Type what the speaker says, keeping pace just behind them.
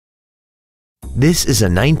This is a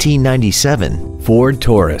 1997 Ford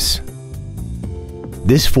Taurus.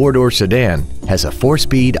 This four-door sedan has a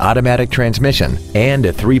 4-speed automatic transmission and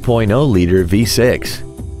a 3.0-liter V6.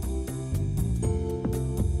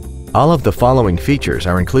 All of the following features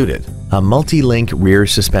are included: a multi-link rear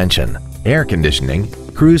suspension, air conditioning,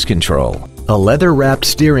 cruise control, a leather-wrapped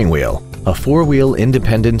steering wheel, a 4-wheel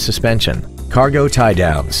independent suspension, cargo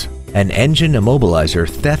tie-downs, an engine immobilizer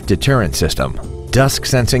theft deterrent system,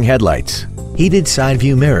 dusk-sensing headlights, heated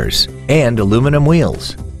side-view mirrors, and aluminum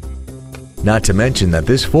wheels. Not to mention that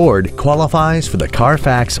this Ford qualifies for the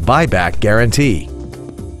Carfax buyback guarantee.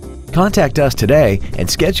 Contact us today and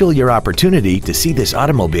schedule your opportunity to see this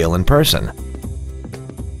automobile in person.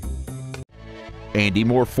 Andy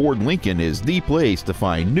Mohr Ford Lincoln is the place to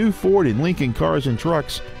find new Ford and Lincoln cars and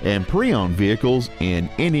trucks and pre-owned vehicles in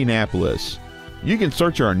Indianapolis. You can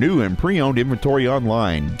search our new and pre-owned inventory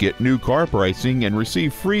online, get new car pricing, and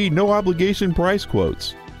receive free no-obligation price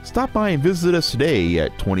quotes. Stop by and visit us today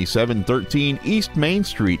at 2713 East Main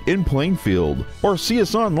Street in Plainfield, or see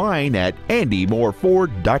us online at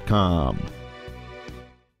andymohrford.com.